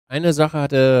Eine Sache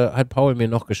hat Paul mir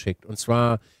noch geschickt. Und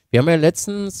zwar, wir haben ja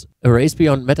letztens A Race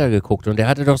Beyond Matter geguckt und der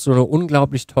hatte doch so eine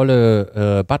unglaublich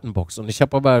tolle Buttonbox. Und ich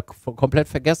habe aber komplett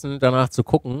vergessen, danach zu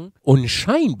gucken. Und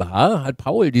scheinbar hat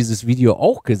Paul dieses Video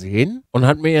auch gesehen und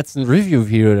hat mir jetzt ein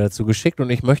Review-Video dazu geschickt und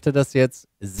ich möchte das jetzt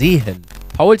sehen.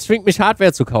 Paul zwingt mich,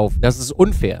 Hardware zu kaufen. Das ist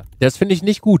unfair. Das finde ich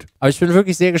nicht gut. Aber ich bin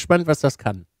wirklich sehr gespannt, was das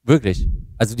kann. Wirklich.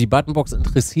 Also die Buttonbox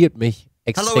interessiert mich.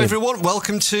 Hello everyone,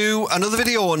 welcome to another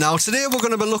video. Now today we're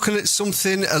going to be looking at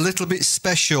something a little bit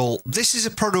special. This is a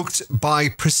product by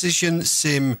Precision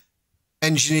Sim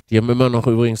Engineering. Die haben immer noch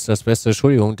übrigens das beste,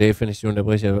 Entschuldigung Dave, wenn ich dich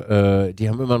unterbreche, die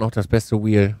haben immer noch das beste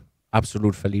Wheel.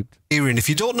 Absolut verliebt. If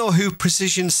you don't know who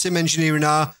Precision Sim Engineering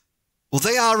are, well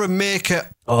they are a maker.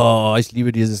 Oh, ich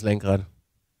liebe dieses Lenkrad.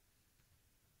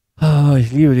 Oh,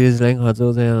 ich liebe dieses Lenkrad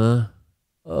so sehr, ne?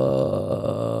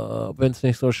 Oh, wenn es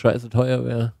nicht so scheiße teuer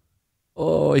wäre.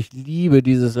 Oh, ich liebe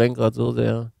dieses Lenkrad so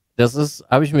sehr. Das ist,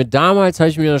 habe ich mir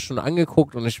das schon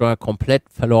angeguckt und ich war komplett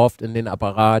verlorft in den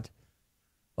Apparat.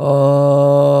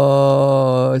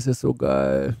 Oh, es ist so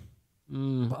geil.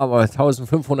 Aber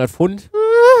 1500 Pfund.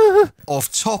 Of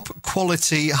top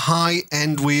quality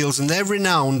high-end wheels and they're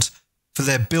renowned for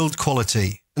their build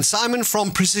quality. And Simon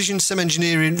from Precision Sim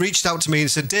Engineering reached out to me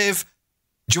and said, Dave,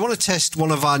 do you want to test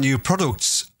one of our new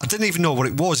products? I didn't even know what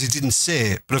it was. He didn't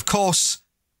say. But of course,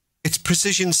 it's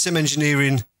Precision Sim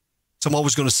Engineering, so I'm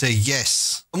always going to say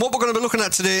yes. And what we're going to be looking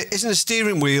at today isn't a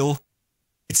steering wheel.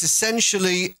 It's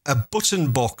essentially a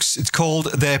button box. It's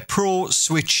called their Pro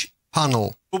Switch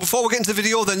Panel. But before we get into the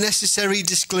video, the necessary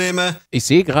disclaimer. Ich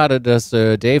sehe gerade, dass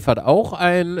Dave hat auch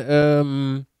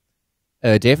einen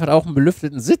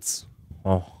belüfteten Sitz.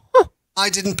 Oh.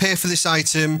 I didn't pay for this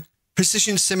item.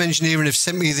 Precision Sim Engineering have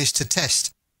sent me this to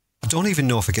test. I don't even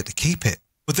know if I get to keep it.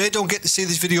 But they don't get to see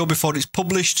this video before it's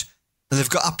published, and they've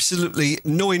got absolutely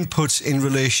no input in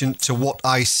relation to what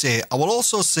I say. I will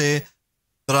also say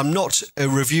that I'm not a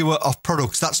reviewer of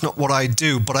products. That's not what I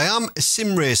do, but I am a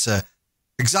sim racer,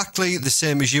 exactly the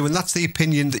same as you, and that's the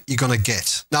opinion that you're going to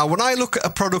get. Now, when I look at a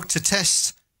product to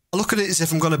test, I look at it as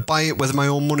if I'm going to buy it with my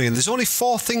own money, and there's only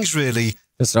 4 things really.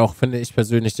 Das ist auch, finde ich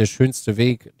persönlich, der schönste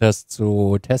Weg, das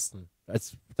zu testen.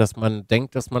 Dass man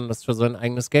denkt, dass man das für sein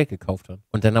eigenes Geld gekauft hat.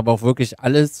 Und dann aber auch wirklich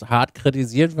alles hart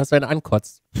kritisiert, was einen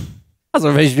ankotzt.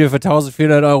 Also wenn ich mir für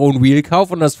 1400 € ein Wheel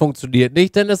kaufe und das funktioniert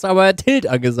nicht, dann ist aber Tilt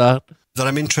angesagt. That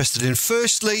I'm interested in.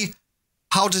 Firstly,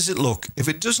 how does it look? If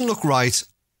it doesn't look right,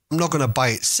 I'm not going to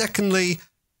buy it. Secondly,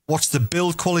 what's the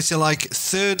build quality like?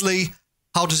 Thirdly,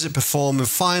 how does it perform? And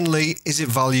finally, is it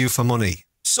value for money?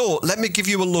 So let me give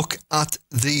you a look at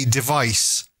the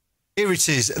device. Here it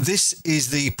is. This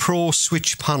is the Pro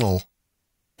Switch Panel.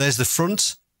 There's the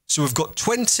front. So we've got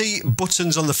 20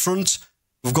 buttons on the front.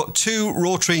 We've got 2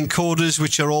 rotary encoders,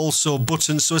 which are also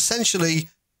buttons. So essentially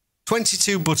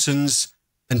 22 buttons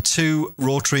and 2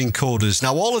 rotary encoders.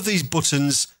 Now, all of these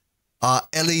buttons are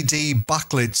LED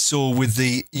backlit. So with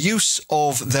the use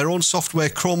of their own software,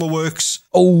 ChromaWorks.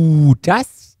 Oh,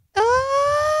 das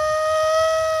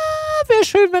wäre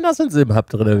schön, wenn das in SimHub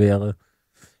drin wäre.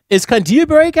 Ist kein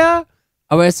Dealbreaker,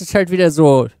 aber es ist halt wieder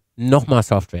so, nochmal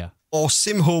Software. Or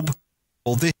SimHub.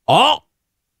 Or this. Oh,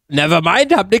 never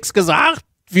mind, hab nix gesagt.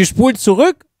 Wir spulen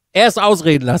zurück. Erst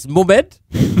ausreden lassen. Moment.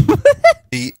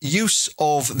 The use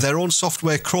of their own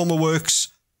software, ChromaWorks,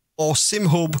 or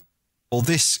SimHub, or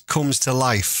this comes to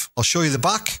life. I'll show you the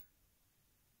back.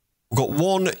 We've got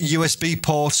one USB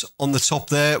port on the top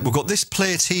there. We've got this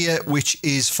plate here, which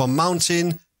is for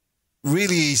mounting.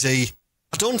 Really easy.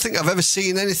 I don't think I've ever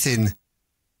seen anything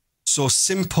so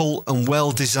simple and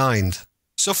well designed.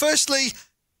 So firstly,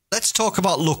 let's talk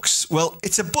about looks. Well,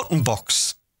 it's a button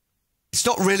box. It's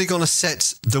not really going to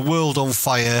set the world on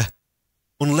fire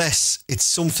unless it's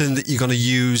something that you're going to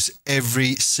use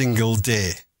every single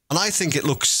day. And I think it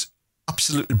looks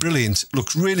absolutely brilliant. It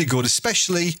looks really good,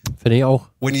 especially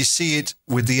when you see it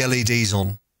with the LEDs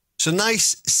on. So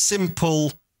nice,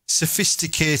 simple,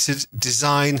 sophisticated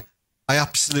design. I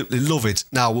absolutely love it.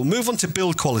 Now, we'll move on to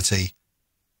build quality.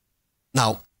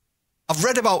 Now, I've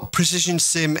read about Precision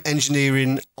Sim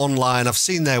Engineering online. I've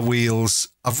seen their wheels.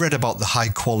 I've read about the high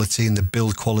quality and the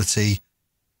build quality.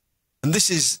 And this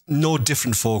is no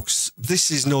different, folks.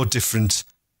 This is no different.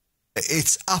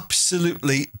 It's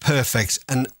absolutely perfect.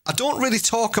 And I don't really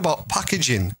talk about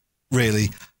packaging,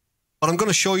 really, but I'm going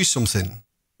to show you something.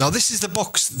 Now, this is the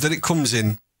box that it comes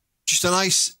in. Just a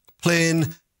nice,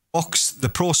 plain box, the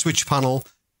Pro Switch Panel.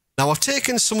 Now, I've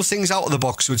taken some things out of the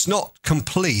box, so it's not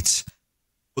complete,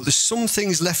 but there's some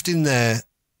things left in there,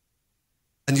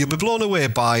 and you'll be blown away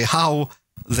by how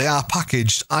they are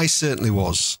packaged. I certainly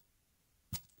was.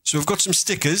 So we've got some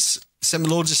stickers, sent me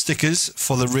loads of stickers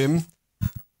for the rim.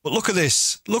 But look at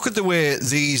this. Look at the way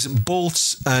these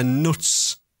bolts and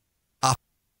nuts are.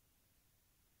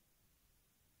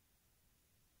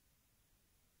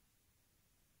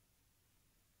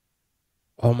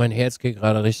 Oh, mein Herz geht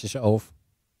gerade richtig auf.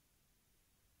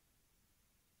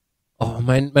 Oh,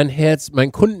 mein Herz,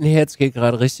 mein Kundenherz geht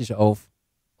gerade richtig auf.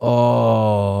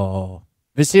 Oh.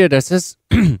 Wisst ihr, das ist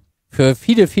für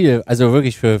viele, also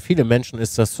wirklich für viele Menschen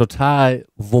ist das total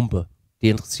Wumpe. Die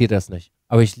interessiert das nicht.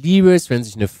 Aber ich liebe es, wenn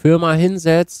sich eine Firma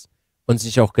hinsetzt und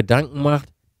sich auch Gedanken macht,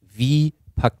 wie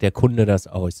packt der Kunde das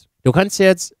aus? Du kannst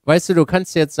jetzt, weißt du, du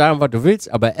kannst jetzt sagen, was du willst,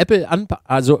 aber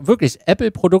also wirklich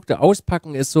Apple-Produkte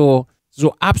auspacken ist so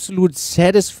absolut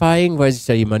satisfying, weil sich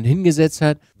da jemand hingesetzt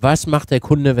hat. Was macht der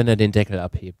Kunde, wenn er den Deckel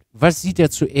abhebt? Was sieht er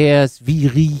zuerst? Wie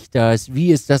riecht das?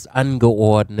 Wie ist das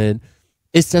angeordnet?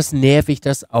 Ist das nervig,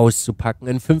 das auszupacken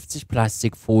in 50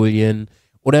 Plastikfolien?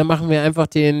 Oder machen wir einfach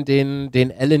den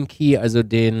Allen Key, also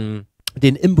den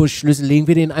Imbusschlüssel, legen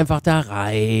wir den einfach da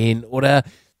rein? Oder,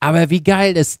 aber wie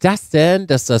geil ist das denn,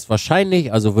 dass das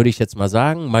wahrscheinlich, also würde ich jetzt mal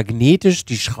sagen, magnetisch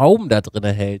die Schrauben da drin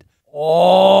hält?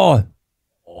 Oh,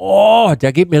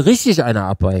 da geht mir richtig einer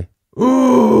ab bei.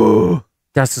 Oh,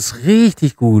 das ist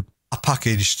richtig gut.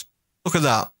 Packaged. Look at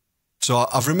that. So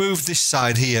I've removed this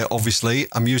side here, obviously.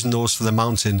 I'm using those for the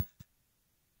mounting.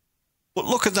 But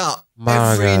look at that.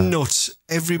 Every nut,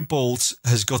 every bolt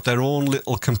has got their own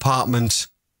little compartment,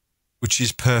 which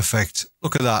is perfect.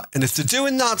 Look at that. And if they're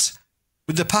doing that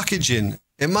with the packaging,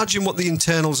 imagine what the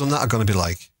internals on that are going to be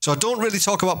like. So I don't really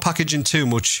talk about packaging too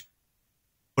much,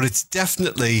 but it's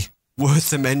definitely worth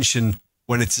the mention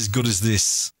when it's as good as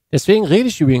this. Deswegen rede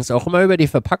ich übrigens auch immer über die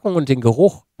Verpackung und den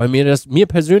Geruch. Weil mir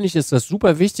persönlich ist das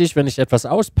super wichtig, wenn ich etwas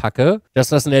auspacke, dass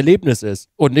das ein Erlebnis ist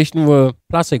und nicht nur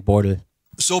Plastikbeutel.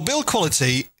 So build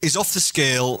quality is off the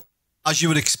scale as you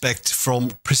would expect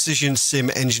from precision sim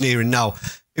engineering. Now,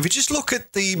 if you just look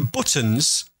at the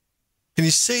buttons, can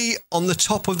you see on the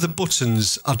top of the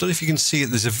buttons, I don't know if you can see it,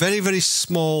 there's a very, very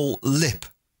small lip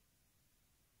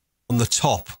on the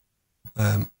top.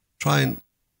 Try and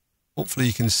hopefully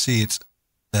you can see it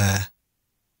there.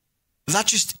 That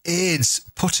just aids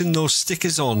putting those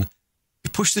stickers on.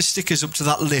 You push the stickers up to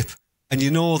that lip and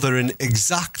you know they're in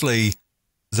exactly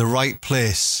the right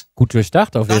place. Gut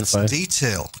durchdacht auf jeden Fall. That's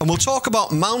detail. And we'll talk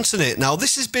about mounting it. Now,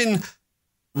 this has been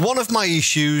one of my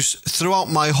issues throughout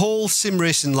my whole sim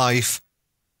racing life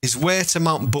is where to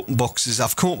mount button boxes.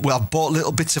 I've bought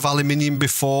little bits of aluminium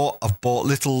before. I've bought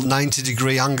little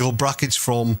 90-degree angle brackets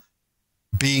from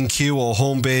B&Q or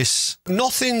Homebase.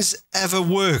 Nothing's ever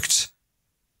worked.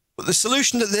 But the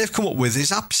solution that they've come up with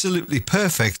is absolutely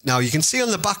perfect. Now, you can see on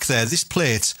the back there, this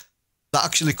plate, that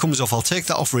actually comes off. I'll take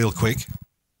that off real quick.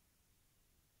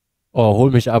 Oh, hol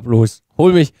mich ab, los.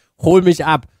 Hol mich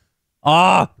ab.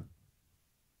 Ah!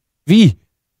 Wie?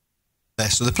 There,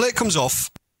 so the plate comes off.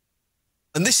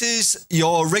 And this is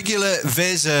your regular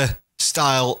Vesa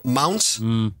style mount.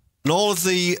 And all of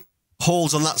the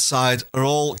holes on that side are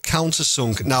all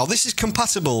countersunk. Now, this is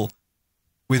compatible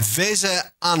with Vesa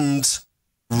and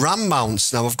RAM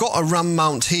mounts. Now, I've got a RAM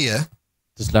mount here.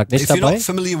 Das lag nicht If you're dabei. not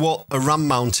familiar what a RAM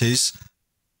mount is,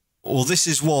 well, this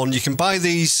is one. You can buy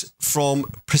these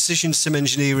from Precision Sim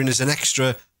Engineering as an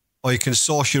extra, or you can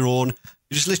source your own.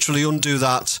 You just literally undo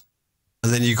that,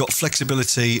 and then you've got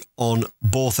flexibility on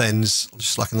both ends. I'll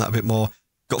just slacken that a bit more.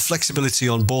 Got flexibility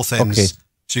on both ends. Okay.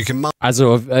 So you can mount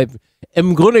Also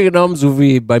im Grunde genommen so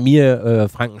wie bei mir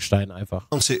Frankenstein einfach.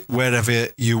 it wherever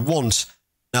you want.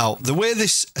 Now, the way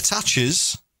this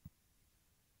attaches,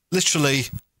 literally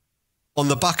on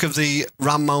the back of the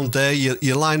RAM mount there,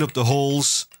 you line up the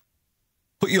holes,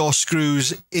 put your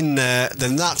screws in there,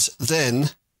 then that then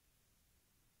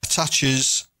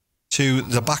attaches to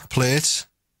the back plate.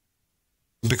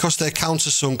 And because they're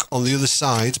countersunk on the other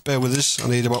side, bear with us, I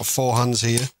need about 4 hands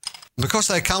here. And because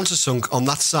they're countersunk on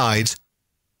that side,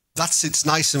 that sits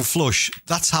nice and flush.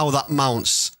 That's how that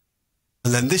mounts.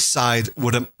 And then this side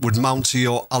would mount to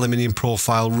your aluminium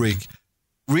profile rig.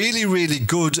 Really, really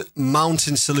good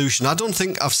mounting solution. I don't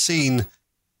think I've seen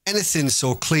anything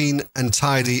so clean and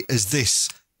tidy as this.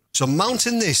 So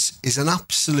mounting this is an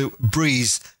absolute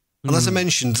breeze. And as I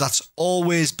mentioned, that's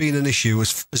always been an issue.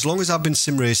 As long as I've been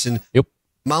sim racing, Yep.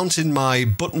 mounting my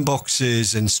button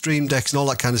boxes and stream decks and all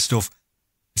that kind of stuff,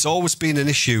 it's always been an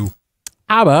issue.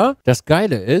 Aber das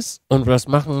Geile ist, und das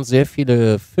machen sehr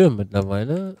viele Firmen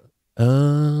mittlerweile,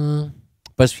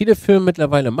 was viele Firmen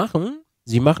mittlerweile machen,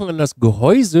 sie machen in das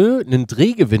Gehäuse einen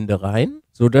Drehgewinde rein,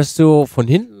 sodass du von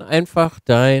hinten einfach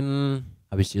habe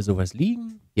ich hier sowas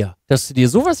liegen? Ja. Dass du dir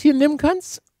sowas hier nehmen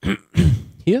kannst.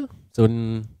 Hier, so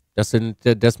ein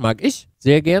Das mag ich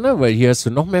sehr gerne, weil hier hast du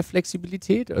noch mehr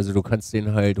Flexibilität. Also du kannst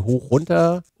den halt hoch,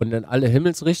 runter und in alle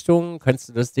Himmelsrichtungen kannst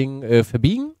du das Ding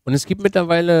verbiegen. Und es gibt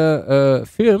mittlerweile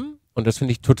Firmen, und das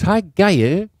finde ich total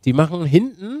geil, die machen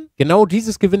hinten genau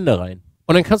dieses Gewinde rein.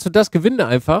 Und dann kannst du das Gewinde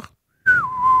einfach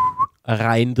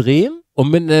reindrehen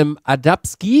und mit einem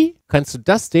Adapski kannst du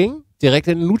das Ding direkt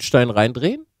in den Nutstein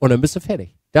reindrehen und dann bist du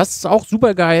fertig. Das ist auch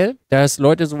super geil, dass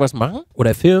Leute sowas machen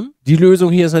oder Firmen. Die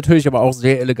Lösung hier ist natürlich aber auch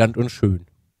sehr elegant und schön.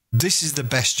 This is the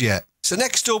best yet. So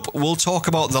next up, we'll talk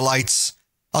about the lights.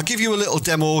 I'll give you a little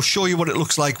demo, show you what it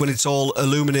looks like when it's all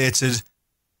illuminated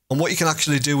and what you can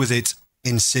actually do with it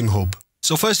in SimHub.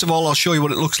 So first of all, I'll show you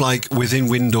what it looks like within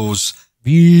Windows.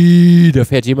 Wie? Da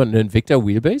fährt jemand einen Victor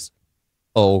Wheelbase?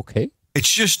 Okay. It's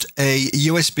just a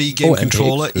USB game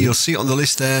controller. You'll see it on the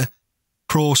list there.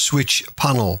 Pro Switch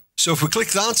panel. So if we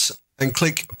click that and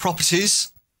click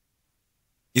Properties,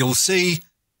 you'll see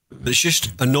that it's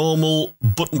just a normal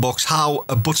button box, how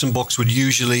a button box would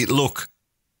usually look.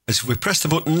 As if we press the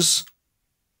buttons,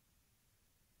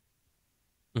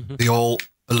 they all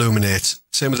illuminate.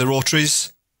 Same with the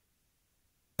rotaries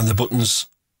and the buttons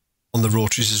on the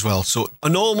rotaries as well. So a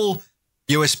normal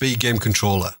USB game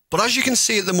controller. But as you can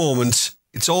see at the moment,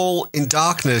 it's all in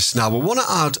darkness now. We want to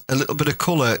add a little bit of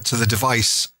colour to the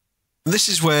device. And this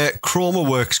is where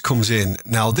ChromaWorks comes in.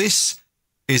 Now this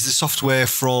is the software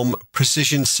from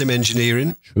Precision Sim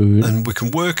Engineering. Schön. And we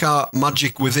can work our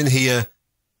magic within here,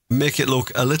 make it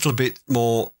look a little bit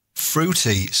more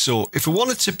fruity. So if we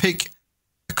wanted to pick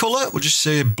a colour, we'll just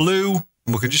say blue,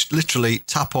 and we can just literally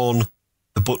tap on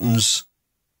the buttons,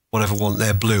 whatever one,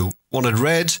 they're blue. Wanted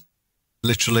red,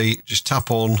 literally just tap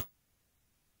on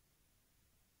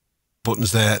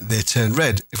buttons there, they turn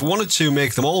red. If we wanted to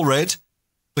make them all red,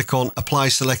 click on apply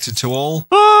selected to all,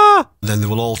 and then they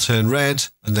will all turn red.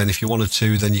 And then if you wanted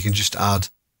to, then you can just add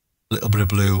a little bit of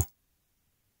blue.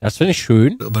 Das finde ich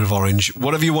schön. A little bit of orange,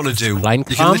 whatever you want to do. Kleinkram,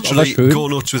 you can literally aber schön. go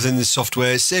nuts within the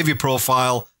software, save your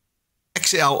profile,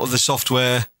 exit out of the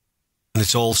software, and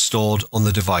it's all stored on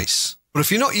the device. But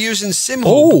if you're not using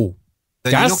SimHub,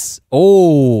 then das,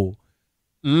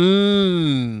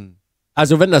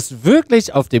 Also wenn das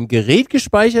wirklich auf dem Gerät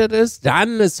gespeichert ist,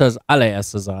 dann ist das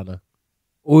allererste Sahne.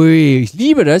 Ui, ich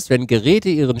liebe das, wenn Geräte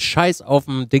ihren Scheiß auf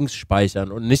dem Dings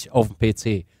speichern und nicht auf dem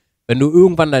PC. Wenn du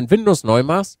irgendwann dein Windows neu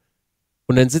machst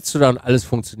und dann sitzt du da und alles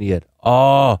funktioniert.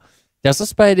 Oh, das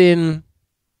ist bei den,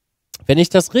 wenn ich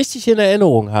das richtig in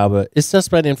Erinnerung habe, ist das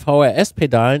bei den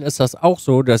VRS-Pedalen, ist das auch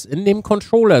so, dass in dem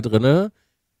Controller drinne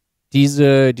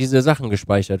diese Sachen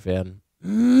gespeichert werden.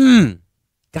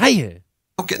 Geil.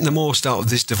 Not getting the most out of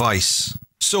this device.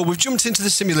 So we've jumped into the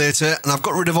simulator and I've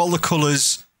got rid of all the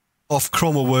colours of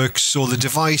ChromaWorks, so the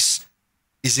device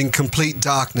is in complete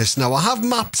darkness. Now I have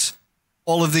mapped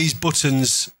all of these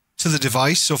buttons to the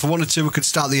device, so if I wanted to, we could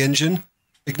start the engine,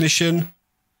 ignition,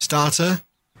 starter.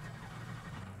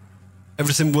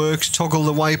 Everything works, toggle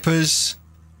the wipers.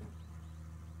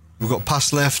 We've got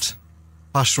pass left,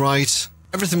 pass right.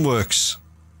 Everything works.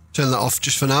 Turn that off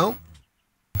just for now.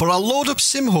 But I'll load up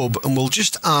SimHub and we'll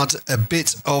just add a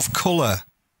bit of colour.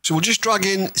 So we'll just drag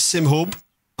in SimHub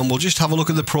and we'll just have a look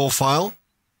at the profile.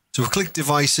 So we'll click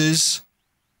Devices.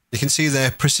 You can see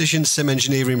there, Precision Sim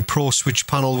Engineering Pro Switch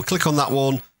Panel. We'll click on that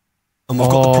one and we've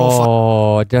got the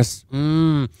profile.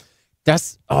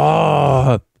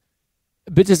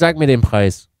 Bitte sag mir den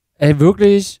Preis. Ey,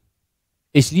 wirklich,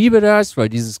 ich liebe das, weil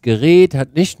dieses Gerät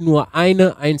hat nicht nur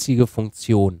eine einzige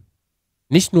Funktion.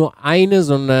 Nicht nur eine,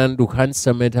 sondern du kannst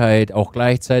damit halt auch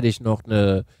gleichzeitig noch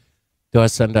du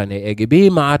hast dann deine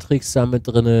RGB-Matrix da mit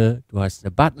drinne, du hast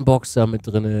eine Buttonbox da mit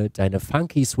drinne, deine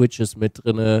Funky-Switches mit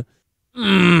drinne.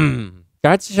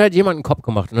 Da hat sich halt jemand einen Kopf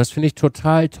gemacht und das finde ich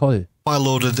total toll. File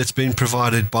loader that's been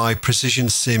provided by Precision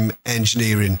Sim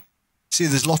Engineering. See,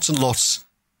 there's lots and lots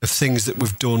of things that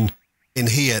we've done in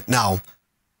here. Now,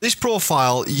 this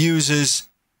profile uses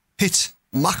PIT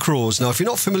macros. Now, if you're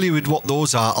not familiar with what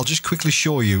those are, I'll just quickly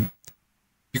show you.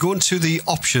 You go into the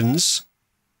options,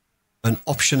 and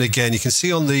option again. You can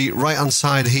see on the right-hand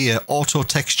side here, auto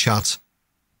text chat.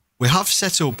 We have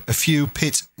set up a few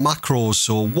PIT macros.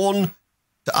 So one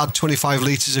to add 25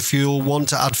 litres of fuel, one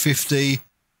to add 50,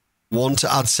 one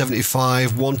to add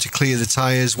 75, one to clear the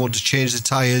tyres, one to change the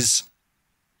tyres.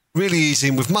 Really easy.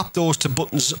 And we've mapped those to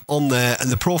buttons on there, and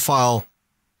the profile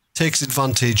takes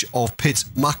advantage of PIT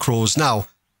macros. Now,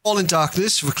 all in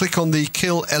darkness, if we click on the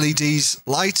kill LEDs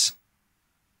light,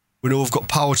 we know we've got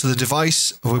power to the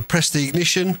device. If we press the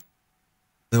ignition,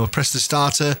 then we'll press the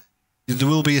starter. There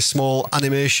will be a small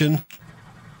animation.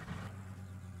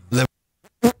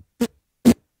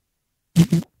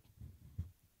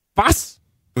 Was?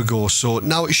 we go. So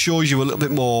now it shows you a little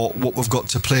bit more what we've got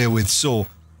to play with. So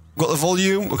we've got the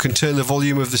volume. We can turn the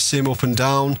volume of the sim up and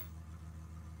down.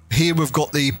 Here we've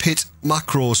got the pit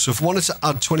macros. So if we wanted to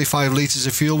add 25 litres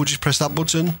of fuel, we just press that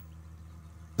button. And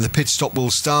the pit stop will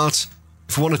start.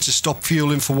 If we wanted to stop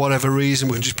fueling for whatever reason,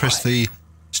 we can just press the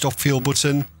stop fuel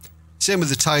button. Same with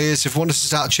the tyres. If we wanted to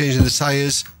start changing the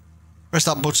tyres, press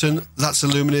that button. That's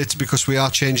illuminated because we are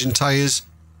changing tyres.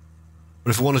 But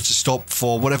if we wanted to stop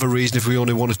for whatever reason, if we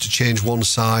only wanted to change one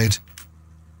side,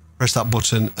 press that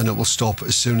button and it will stop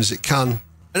as soon as it can.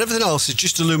 And everything else is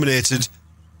just illuminated,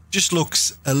 just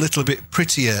looks a little bit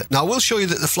prettier. Now, I will show you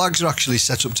that the flags are actually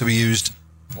set up to be used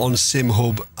on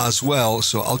SimHub as well.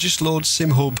 So I'll just load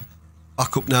SimHub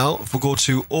back up now. If we go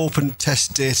to Open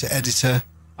Test Data Editor,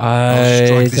 I'll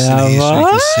just drag this in here so you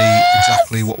can see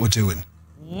exactly what we're doing.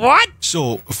 What?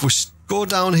 So if we go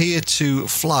down here to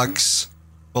flags,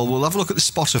 well, we'll have a look at the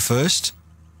spotter first.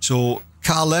 So,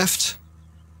 car left.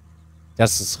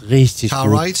 Das ist richtig car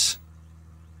gut. right.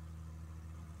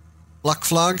 Black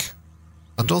flag.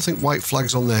 I don't think white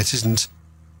flag's on there. It isn't.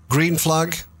 Green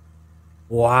flag.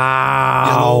 Wow.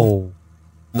 Yellow.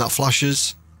 And that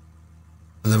flashes.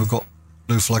 And then we've got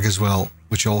blue flag as well,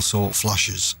 which also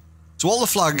flashes. So all the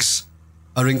flags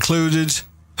are included.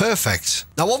 Perfect.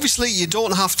 Now, obviously, you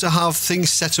don't have to have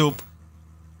things set up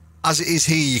as it is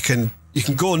here. You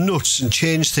can go nuts and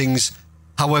change things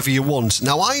however you want.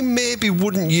 Now, I maybe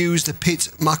wouldn't use the pit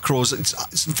macros.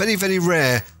 It's very, very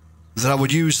rare that I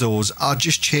would use those. I'd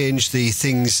just change the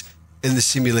things in the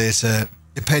simulator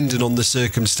depending on the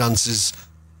circumstances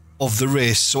of the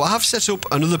race. So I have set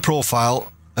up another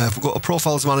profile. If we've got a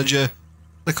profiles manager,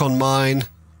 click on mine.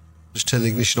 Just turn the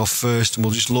ignition off first and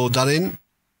we'll just load that in.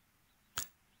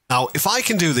 Now, if I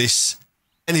can do this,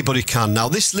 anybody can. Now,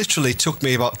 this literally took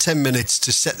me about 10 minutes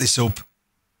to set this up.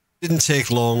 Didn't take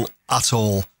long at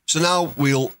all. So now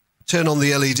we'll turn on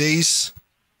the LEDs.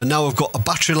 And now we've got a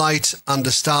battery light and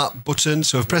a start button.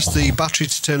 So I've pressed the battery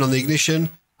to turn on the ignition.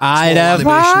 Alter,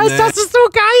 was? Das ist so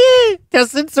geil.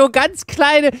 Das sind so ganz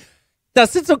kleine,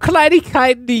 das sind so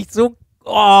Kleinigkeiten, die ich so,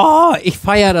 oh, ich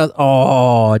feiere das.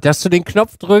 Oh, dass du den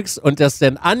Knopf drückst und das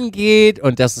dann angeht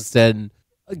und dass es dann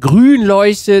grün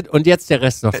leuchtet und jetzt der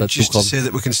Rest noch dazu just kommt. to say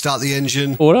that we can start the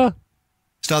engine. Oder?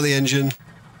 Start the engine.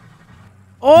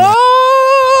 Oh,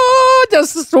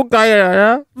 das ist so geil,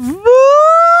 ja?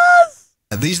 Was?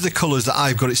 These are the colours that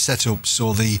I've got it set up.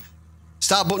 So the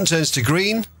start button turns to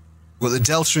green. We've got the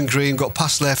delta in green, got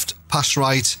pass left, pass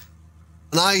right.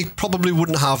 And I probably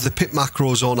wouldn't have the pit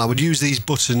macros on. I would use these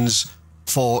buttons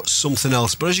for something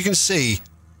else. But as you can see,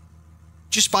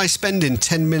 just by spending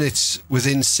 10 minutes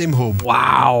within SimHub,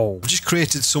 wow, I've just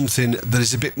created something that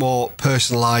is a bit more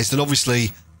personalised. And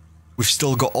obviously, we've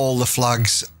still got all the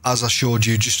flags as I showed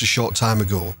you just a short time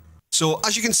ago. So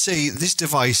as you can see, this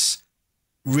device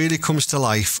really comes to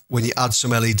life when you add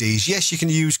some LEDs. Yes, you can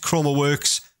use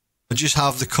ChromaWorks and just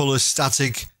have the colours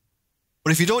static.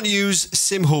 But if you don't use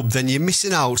SimHub, then you're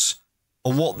missing out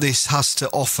on what this has to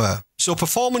offer. So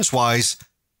performance-wise,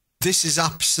 this is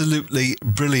absolutely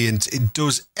brilliant. It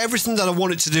does everything that I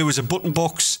want it to do as a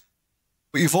Buttonbox,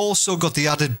 but you've also got the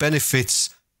added benefits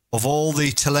of all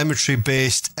the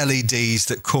telemetry-based LEDs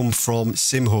that come from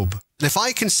SimHub. And if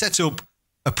I can set up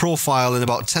a profile in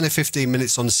about 10 or 15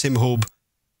 minutes on SimHub,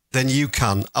 then you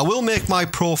can. I will make my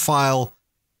profile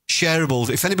shareable.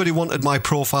 If anybody wanted my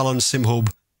profile on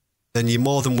SimHub, then you're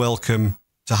more than welcome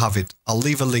to have it. I'll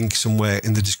leave a link somewhere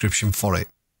in the description for it.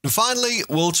 And finally,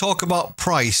 we'll talk about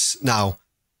price now.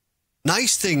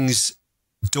 Nice things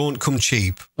don't come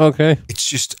cheap. Okay. It's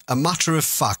just a matter of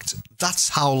fact. That's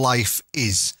how life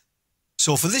is.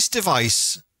 So for this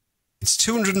device, it's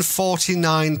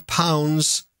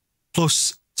 £249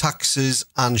 plus taxes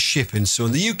and shipping. So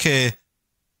in the UK,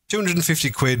 250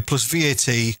 quid plus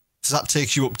VAT. So that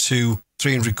takes you up to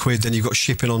 300 quid. Then you've got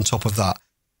shipping on top of that.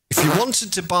 If you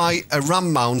wanted to buy a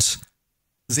RAM mount,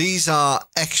 these are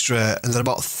extra and they're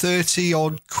about 30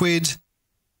 odd quid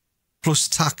plus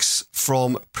tax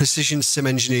from Precision Sim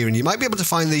Engineering. You might be able to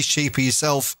find these cheaper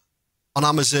yourself on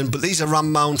Amazon, but these are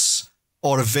RAM mounts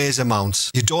or a Vaser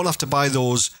mount. You don't have to buy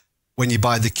those when you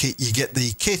buy the kit. You get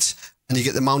the kit and you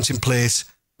get the mounting plate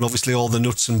and obviously all the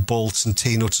nuts and bolts and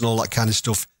T-nuts and all that kind of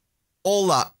stuff. All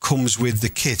that comes with the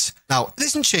kit. Now, it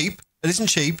isn't cheap. It isn't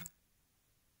cheap.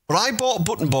 But I bought a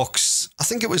Buttonbox, I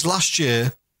think it was last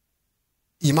year.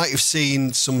 You might have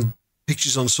seen some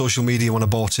pictures on social media when I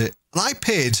bought it. And I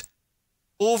paid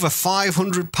over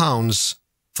 £500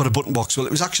 for a Buttonbox. Well,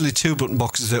 it was actually two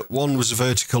Buttonboxes. One was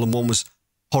vertical and one was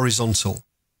horizontal.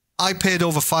 I paid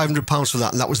over £500 for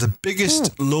that. And that was the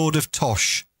biggest load of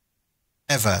tosh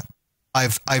ever.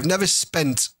 I've never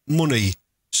spent money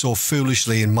so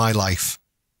foolishly in my life.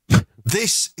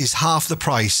 This is half the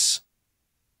price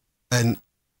and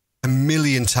a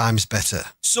million times better.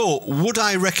 So, would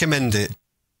I recommend it?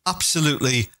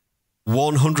 Absolutely,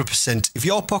 100%. If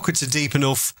your pockets are deep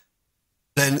enough,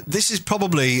 then this is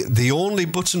probably the only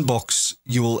button box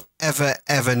you will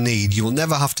ever need. You will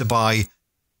never have to buy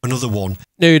another one.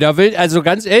 Nö, also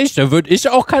ganz ehrlich, da würde ich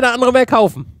auch keine andere mehr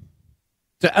kaufen.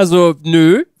 Also,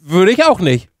 nö, würde ich auch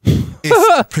nicht.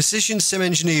 If Precision Sim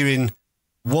Engineering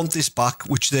want this back,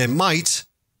 which they might,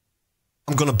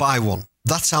 I'm going to buy one.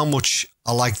 That's how much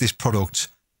I like this product.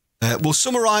 We'll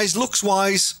summarise,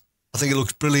 looks-wise, I think it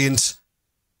looks brilliant.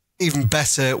 Even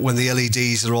better when the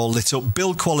LEDs are all lit up.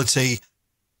 Build quality,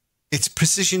 it's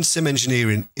Precision Sim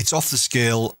Engineering. It's off the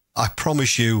scale. I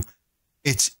promise you,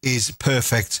 it is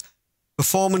perfect.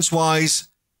 Performance-wise,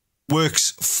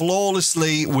 works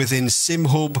flawlessly within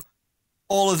SimHub.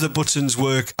 All of the buttons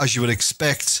work as you would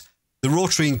expect. The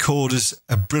rotary encoders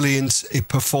are brilliant. It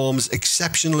performs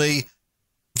exceptionally.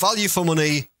 Value for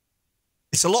money.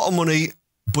 It's a lot of money,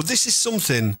 but this is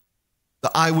something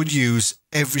that I would use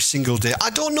every single day. I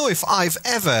don't know if I've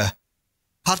ever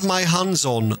had my hands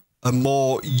on a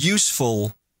more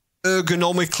useful,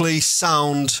 ergonomically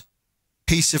sound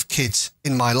piece of kit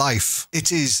in my life.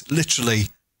 It is literally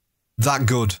that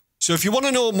good. So if you want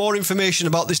to know more information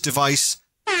about this device,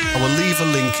 I will leave a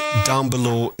link down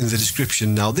below in the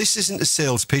description. Now, this isn't a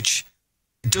sales pitch.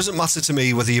 It doesn't matter to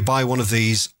me whether you buy one of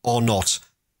these or not.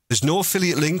 There's no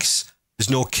affiliate links. There's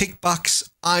no kickbacks.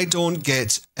 I don't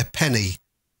get a penny.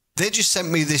 They just sent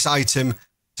me this item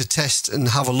to test and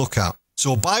have a look at.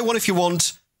 So buy one if you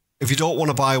want. If you don't want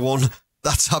to buy one,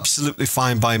 that's absolutely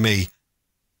fine by me.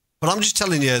 But I'm just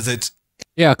telling you that...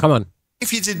 Yeah, come on.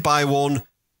 If you did buy one,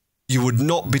 you would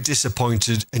not be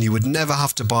disappointed and you would never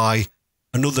have to buy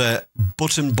another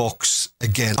button box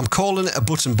again. I'm calling it a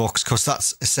button box because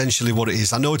that's essentially what it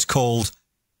is. I know it's called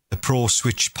the Pro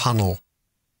Switch panel,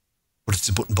 but it's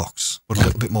a button box, but a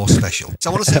little bit more special. So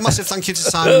I want to say a massive thank you to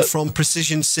Simon from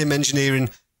Precision Sim Engineering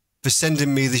for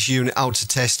sending me this unit out to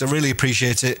test. I really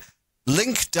appreciate it.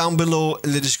 Link down below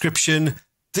in the description.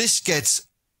 This gets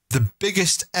the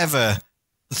biggest ever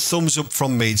thumbs up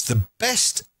from me. It's the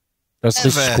best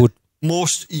ever,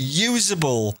 most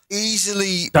usable,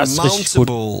 easily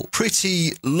mountable,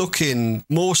 pretty looking,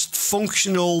 most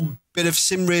functional bit of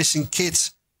sim racing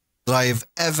kit that I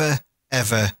have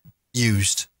ever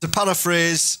used. To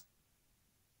paraphrase,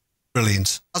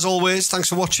 brilliant. As always, thanks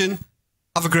for watching.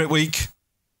 Have a great week.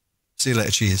 See you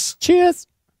later. Cheers. Cheers.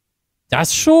 Das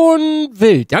ist schon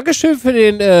wild. Dankeschön für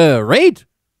den Raid,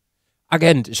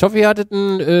 Agent. Ich hoffe, ihr hattet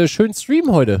einen schönen Stream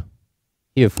heute.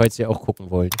 Hier, falls ihr auch gucken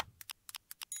wollt.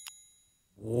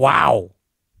 Wow.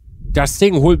 Das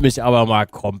Ding holt mich aber mal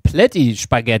komplett die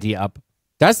Spaghetti ab.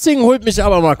 Das Ding holt mich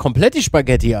aber mal komplett die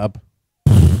Spaghetti ab.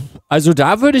 Also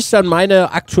da würde ich dann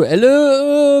meine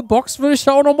aktuelle Box würde ich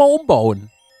da auch nochmal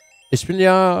umbauen. Ich bin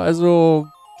ja, also...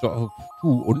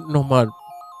 unten nochmal...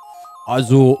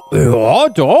 Also, ja,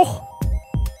 doch.